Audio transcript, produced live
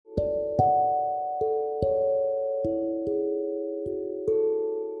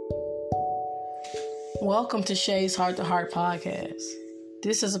Welcome to Shay's Heart to Heart podcast.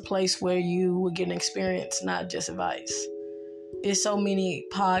 This is a place where you will get an experience, not just advice. There's so many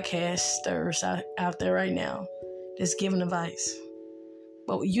podcasters out there right now that's giving advice.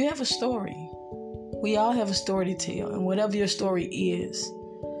 But you have a story. We all have a story to tell. And whatever your story is,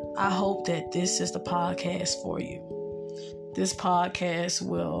 I hope that this is the podcast for you. This podcast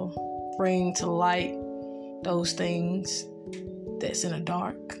will bring to light those things that's in the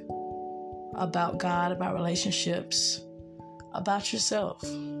dark about God, about relationships, about yourself.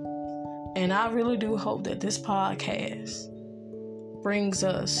 And I really do hope that this podcast brings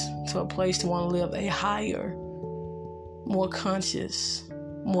us to a place to want to live a higher, more conscious,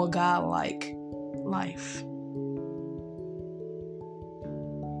 more God-like life.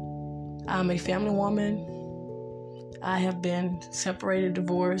 I'm a family woman. I have been separated,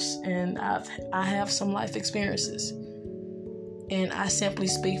 divorced, and I have some life experiences. And I simply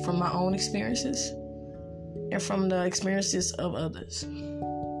speak from my own experiences and from the experiences of others.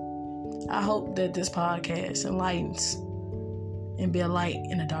 I hope that this podcast enlightens and be a light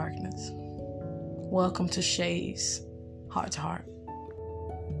in the darkness. Welcome to Shay's Heart to Heart.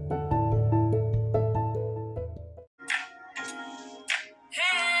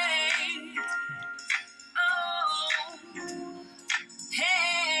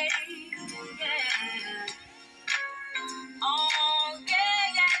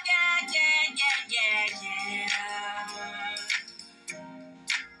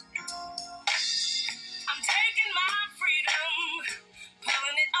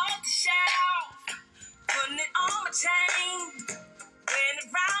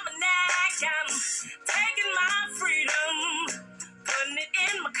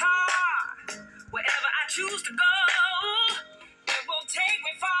 Choose to go, it won't take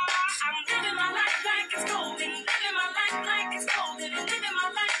me far. I'm living my life like it's golden, living my life like it's golden, living my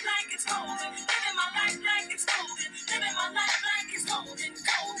life like it's golden, living my life like it's golden, living my life like it's golden,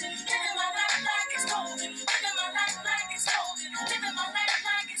 golden, living my life like it's golden, living my life like it's golden, living my life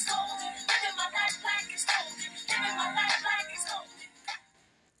like it's golden, living my life like it's golden, living my life like it's golden.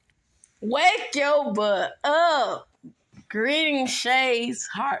 Wake your butt up. Greetings, Shay's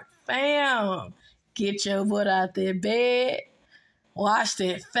Heart fam. Get your butt out there bed, wash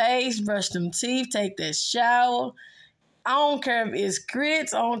that face, brush them teeth, take that shower. I don't care if it's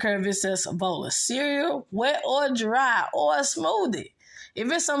grits, I don't care if it's just a bowl of cereal, wet or dry, or a smoothie.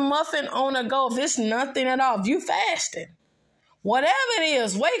 If it's a muffin on the go, if it's nothing at all, if you fasting, whatever it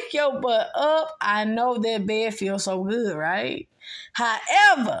is, wake your butt up. I know that bed feels so good, right?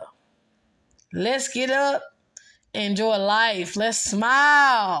 However, let's get up, enjoy life, let's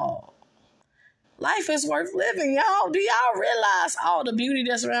smile. Life is worth living, y'all. Do y'all realize all the beauty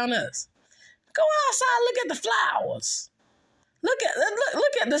that's around us? Go outside, look at the flowers. Look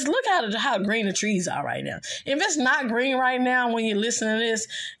at this. Look how green the trees are right now. If it's not green right now when you listen to this,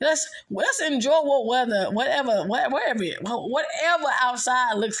 let's enjoy whatever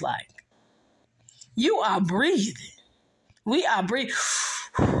outside looks like. You are breathing. We are breathing.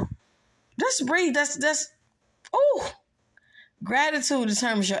 Just breathe. That's. Gratitude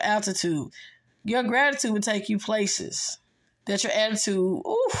determines your altitude. Your gratitude will take you places that your attitude,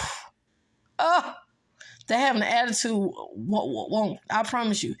 they have an attitude won't. I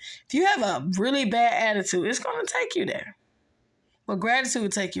promise you. If you have a really bad attitude, it's going to take you there. But gratitude will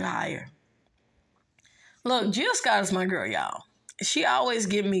take you higher. Look, Jill Scott is my girl, y'all. She always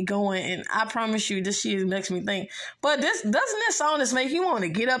get me going, and I promise you, this shit makes me think. But doesn't this song just make you want to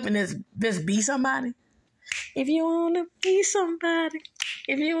get up and just be somebody? If you want to be somebody,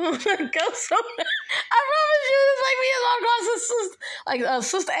 if you want to go somewhere, I promise you, this make me as long as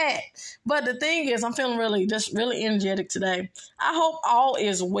Sister Act. But the thing is, I'm feeling really energetic today. I hope all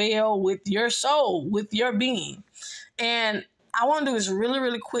is well with your soul, with your being. And I want to do this really,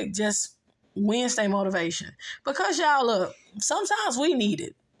 really quick, just Wednesday motivation. Because y'all, look, sometimes we need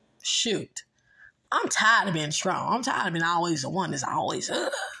it. Shoot. I'm tired of being strong. I'm tired of being always the one that's always, No.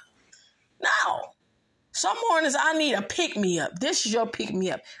 Some mornings I need a pick-me-up. This is your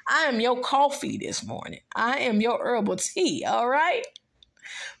pick-me-up. I am your coffee this morning. I am your herbal tea, all right?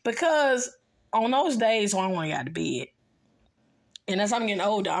 Because on those days when I want to get out of bed, and as I'm getting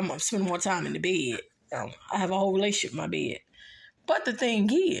older, I'm going to spend more time in the bed. I have a whole relationship with my bed. But the thing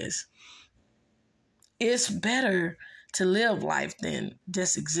is, it's better to live life than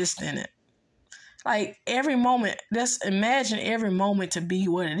just exist in it. Like every moment, just imagine every moment to be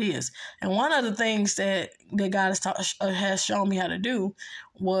what it is. And one of the things that God has shown me how to do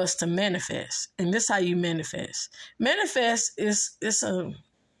was to manifest. And this is how you manifest. Manifest is a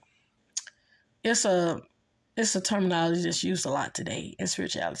terminology that's used a lot today in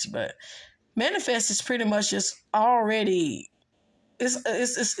spirituality, but Manifest is pretty much just already.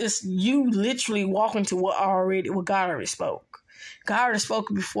 It's you literally walking to what God already spoke. God already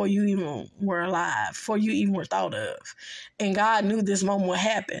spoke before you even were alive, before you even were thought of, and God knew this moment would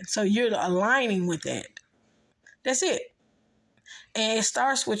happen. So you're aligning with that. That's it. And it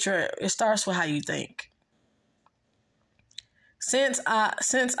starts with how you think. Since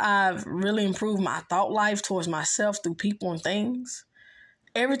I've really improved my thought life towards myself through people and things,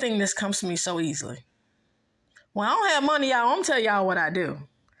 everything just comes to me so easily. When I don't have money, y'all, I'm gonna tell y'all what I do.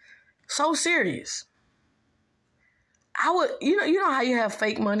 So serious. I would, you know how you have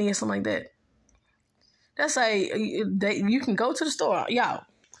fake money and something like that? Let's say you can go to the store. Y'all,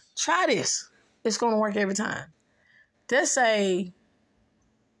 try this. It's gonna work every time. Let's say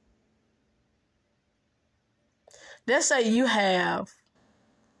you have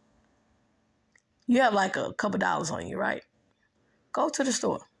like a couple dollars on you, right? Go to the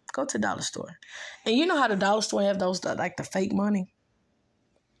store. Go to the dollar store. And you know how the dollar store have those, like the fake money?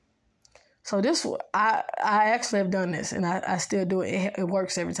 So I actually have done this, and I still do it. It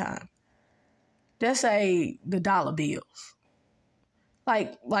works every time. Let's say the dollar bills.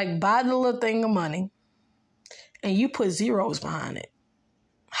 Like buy the little thing of money, and you put zeros behind it.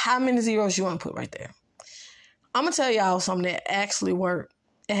 How many zeros you want to put right there? I'm going to tell y'all something that actually worked.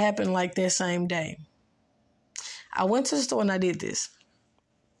 It happened like that same day. I went to the store and I did this.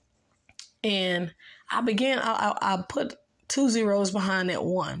 And I put 2 zeros behind that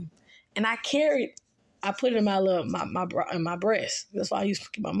one. And I put it in my breast. That's why I used to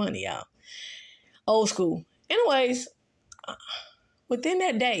keep my money out. Old school. Anyways, within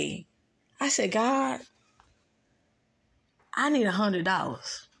that day, I said, God, I need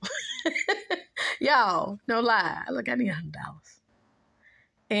 $100. Y'all, no lie. Look, I need $100.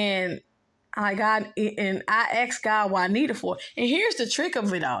 And I asked God what I needed for it. And here's the trick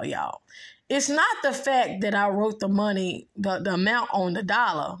of it all, y'all. It's not the fact that I wrote the money, the amount on the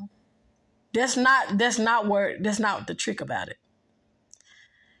dollar. That's not the trick about it.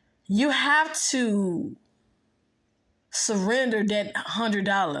 You have to surrender that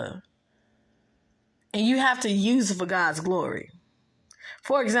 $100, and you have to use it for God's glory.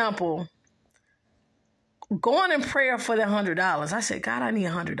 For example, going in prayer for the $100, I said, God, I need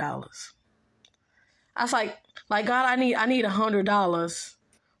 $100. I was like God, I need $100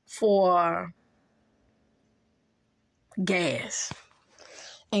 for gas.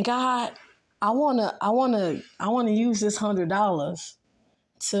 And God, I wanna use this $100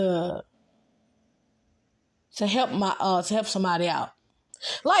 to help somebody out.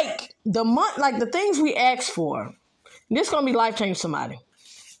 Like the things we ask for. This is gonna be life change somebody.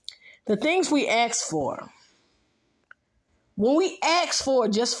 The things we ask for. When we ask for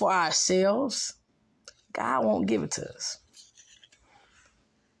it just for ourselves, God won't give it to us.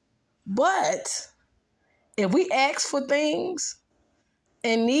 But if we ask for things,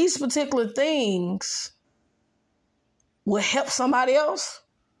 and these particular things will help somebody else,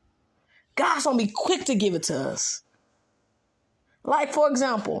 God's going to be quick to give it to us. Like, for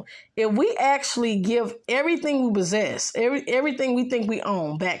example, if we actually give everything we possess, everything we think we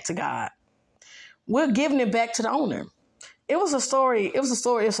own back to God, we're giving it back to the owner. It's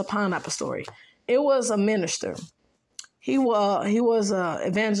a pineapple story. It was a minister. He was an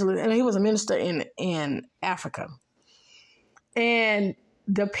evangelist, and he was a minister in Africa. And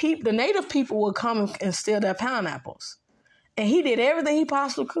the native people would come and steal their pineapples. And he did everything he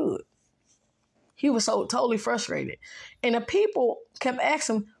possibly could. He was so totally frustrated. And the people kept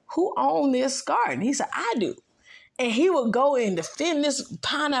asking him, who owned this garden? He said, I do. And he would go and defend this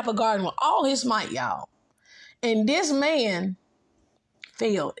pineapple garden with all his might, y'all. And this man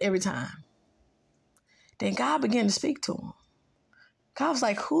failed every time. Then God began to speak to him. God was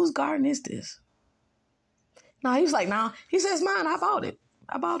like, whose garden is this? No, he was like, no. He says, mine, I bought it.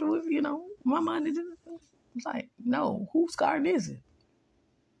 I bought it with, my money. It's like, no, whose garden is it?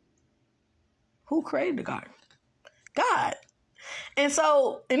 Who created the garden? God. And it's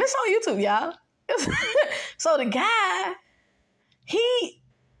on YouTube, y'all. So the guy, he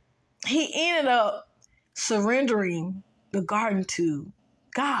ended up surrendering the garden to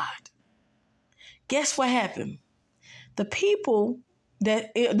God. Guess what happened? The people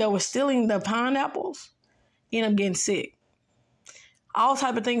that were stealing the pineapples ended up getting sick. All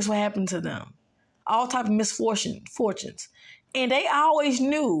type of things would happen to them. All type of misfortunes. And they always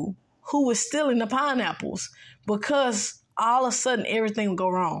knew who was stealing the pineapples, because all of a sudden everything would go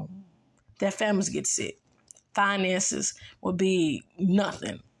wrong. Their families get sick. Finances would be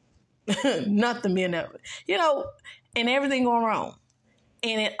nothing. Nothing being ever. And everything going wrong.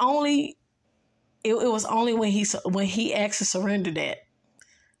 And it was only when he actually surrendered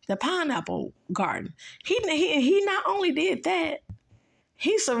the pineapple garden. He not only did that,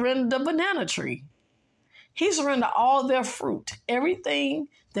 he surrendered the banana tree. He surrendered all their fruit, everything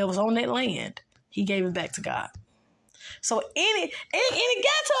that was on that land. He gave it back to God. So and it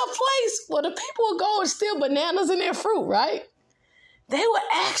got to a place where the people would go and steal bananas and their fruit, right? They would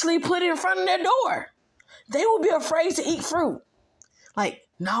actually put it in front of their door. They would be afraid to eat fruit. Like,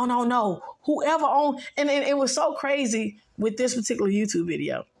 no. Whoever owned, and it was so crazy with this particular YouTube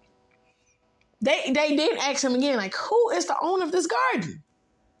video. They did ask him again, like, who is the owner of this garden?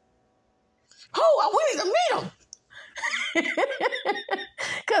 Who? We need to meet him.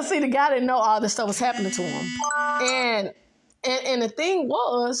 Because, see, the guy didn't know all this stuff was happening to him. And the thing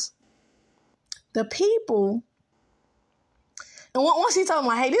was, the people, and once he told him,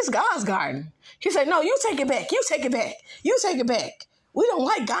 like, hey, this is God's garden. He said, no, you take it back. You take it back. You take it back. We don't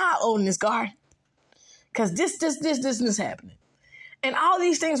like God owning this garden. Because this is happening. And all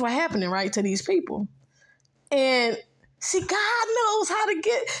these things were happening, right, to these people. And see, God knows how to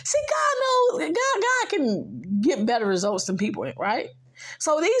get, God can get better results than people, right?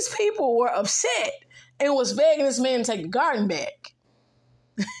 So these people were upset and was begging this man to take the garden back.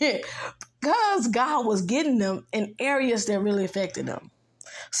 Because God was getting them in areas that really affected them.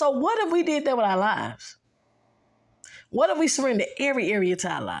 So what if we did that with our lives? What if we surrendered every area to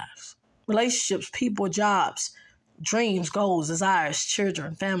our lives? Relationships, people, jobs, dreams, goals, desires,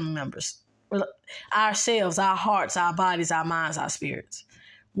 children, family members, ourselves, our hearts, our bodies, our minds, our spirits.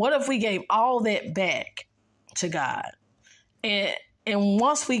 What if we gave all that back to God? And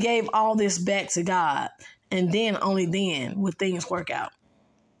once we gave all this back to God, and then only then would things work out.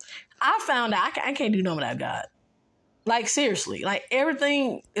 I found out I can't do nothing without God. Like, seriously, like,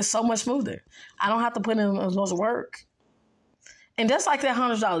 everything is so much smoother. I don't have to put in as much work. And that's like that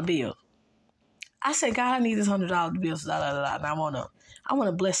 $100 bill. I said, God, I need this $100 bill, and I want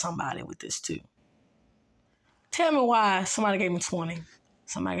to bless somebody with this too. Tell me why somebody gave me 20,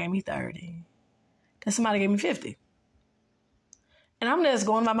 somebody gave me 30, then somebody gave me 50. And I'm just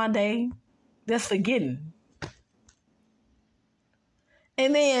going by my day, just forgetting.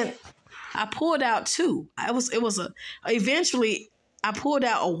 And then I pulled out two. Eventually I pulled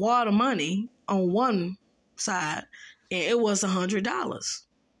out a wad of money on one side, and it was $100.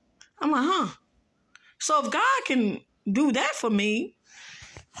 I'm like, huh. So if God can do that for me,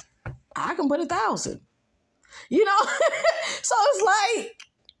 I can put 1,000. You know? So it's like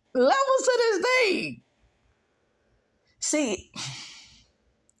levels to this thing. See,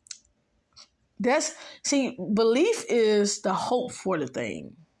 belief is the hope for the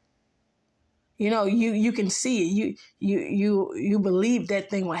thing. You know, you can see it. You believe that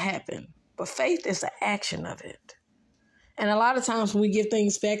thing will happen. But faith is the action of it. And a lot of times when we give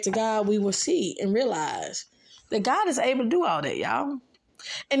things back to God, we will see and realize that God is able to do all that, y'all.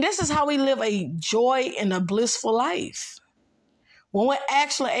 And this is how we live a joy and a blissful life. When we're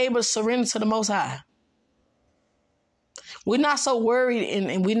actually able to surrender to the Most High. We're not so worried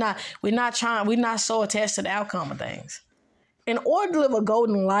and we're not so attached to the outcome of things. In order to live a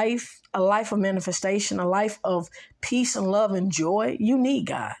golden life, a life of manifestation, a life of peace and love and joy, you need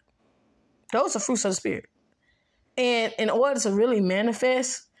God. Those are fruits of the Spirit. And in order to really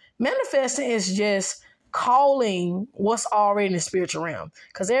manifesting is just calling what's already in the spiritual realm.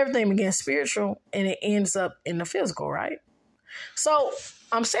 Because everything begins spiritual and it ends up in the physical, right? So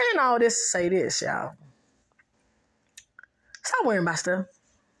I'm saying all this to say this, y'all. Stop worrying about stuff.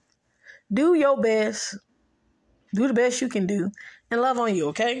 Do your best. Do the best you can do and love on you,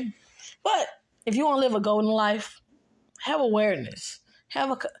 okay? But if you want to live a golden life, have awareness.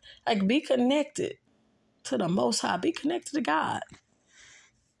 Be connected to the Most High. Be connected to God.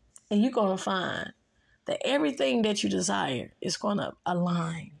 And you're going to find that everything that you desire is going to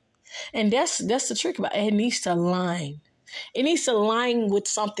align. And that's the trick about it. It needs to align. It needs to align with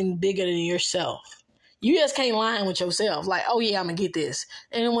something bigger than yourself. You just can't align with yourself. Like, oh yeah, I'm going to get this.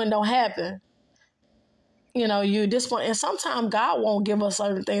 And when it don't happen, you know, you disappoint. And sometimes God won't give us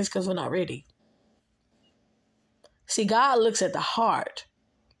certain things because we're not ready. See, God looks at the heart,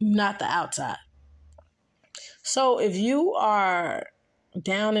 not the outside. So if you are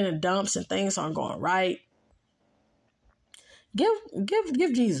down in the dumps and things aren't going right, give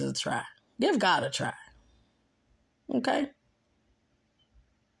Jesus a try. Give God a try. Okay?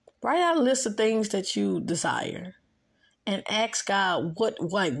 Write out a list of things that you desire and ask God, what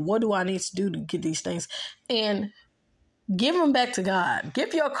do I need to do to get these things? And give them back to God.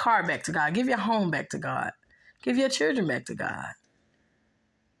 Give your car back to God. Give your home back to God. Give your children back to God.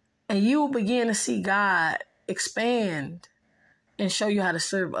 And you will begin to see God expand and show you how to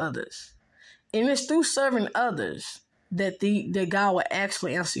serve others. And it's through serving others that God will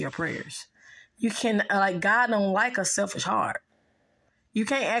actually answer your prayers. You can, like, God don't like a selfish heart. You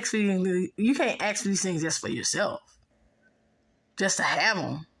can't ask for these things just for yourself, just to have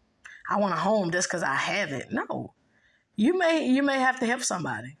them. I want a home just because I have it. No, you may have to help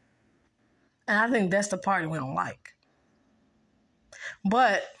somebody, and I think that's the part we don't like.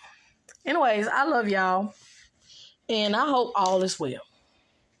 But anyways, I love y'all, and I hope all is well.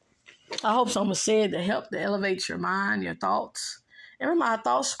 I hope someone said to help to elevate your mind, your thoughts. And remember, our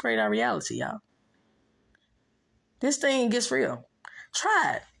thoughts create our reality, y'all. This thing gets real.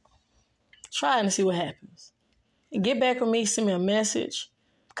 Try it. Try it and see what happens. And get back with me, send me a message,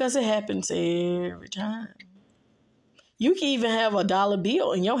 because it happens every time. You can even have a dollar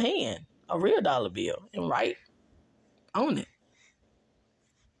bill in your hand, a real dollar bill, and write on it.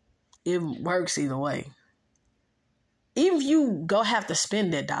 It works either way. Even if you go have to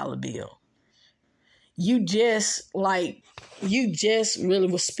spend that dollar bill, you just really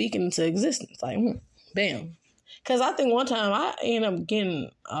was speaking into existence. Like, bam. Because I think one time I ended up getting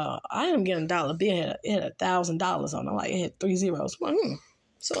a dollar bill. It had $1,000 on it. Like, it had 3 zeros. I'm like,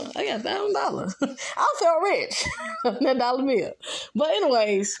 so I got $1,000. I felt rich. That dollar bill. But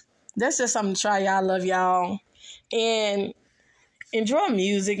anyways, that's just something to try, y'all. I love y'all. And enjoy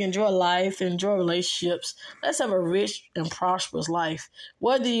music, enjoy life, enjoy relationships. Let's have a rich and prosperous life,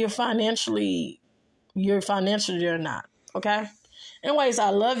 whether you're financially or not. Okay? Anyways,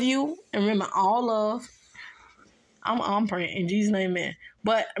 I love you. And remember, all love. I'm praying in Jesus' name, man.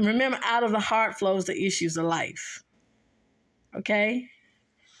 But remember, out of the heart flows the issues of life. Okay?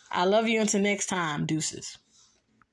 I love you until next time. Deuces.